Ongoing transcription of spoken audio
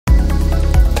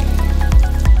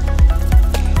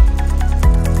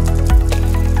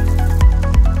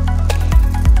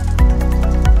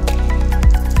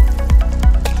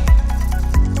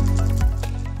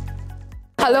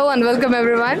Hello and welcome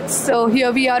everyone. So here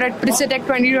we are at PRECITECH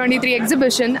 2023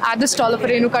 exhibition at the stall of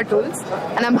Renuka Tools,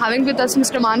 and I'm having with us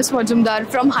Mr. Manas Majumdar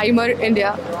from HAIMER,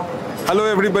 India. Hello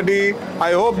everybody,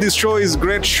 I hope this show is a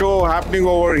great show happening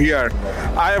over here.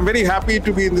 I am very happy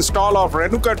to be in the stall of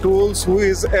Renuka Tools, who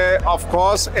is of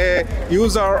course a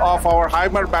user of our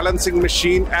HAIMER balancing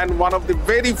machine and one of the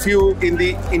very few in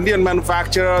the Indian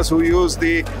manufacturers who use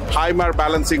the HAIMER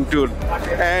balancing tool.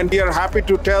 And we are happy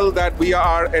to tell that we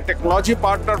are a technology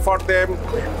partner for them,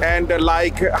 and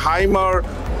like HAIMER,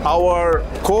 our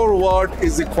core word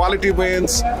is the quality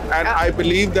wins, and I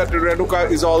believe that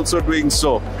Renuka is also doing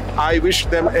so. I wish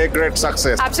them a great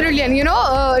success. Absolutely, and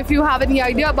if you have any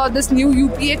idea about this new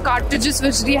UPA cartridges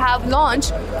which they have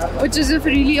launched, which is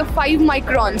really a 5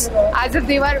 microns, as if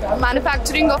they were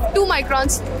manufacturing of 2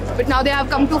 microns, but now they have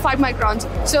come to 5 microns.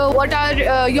 So what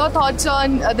are your thoughts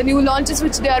on the new launches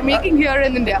which they are making here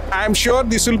in India? I'm sure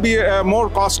this will be a more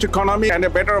cost economic and a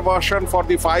better version for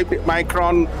the 5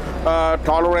 micron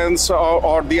tolerance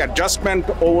or the adjustment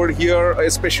over here,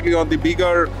 especially on the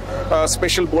bigger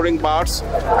special boring bars.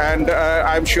 And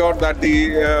I'm sure that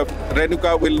the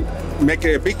Renuka will make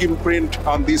a big imprint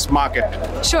on this market.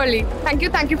 Surely. Thank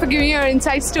you for giving your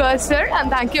insights to us, sir, and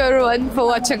thank you everyone for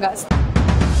watching us.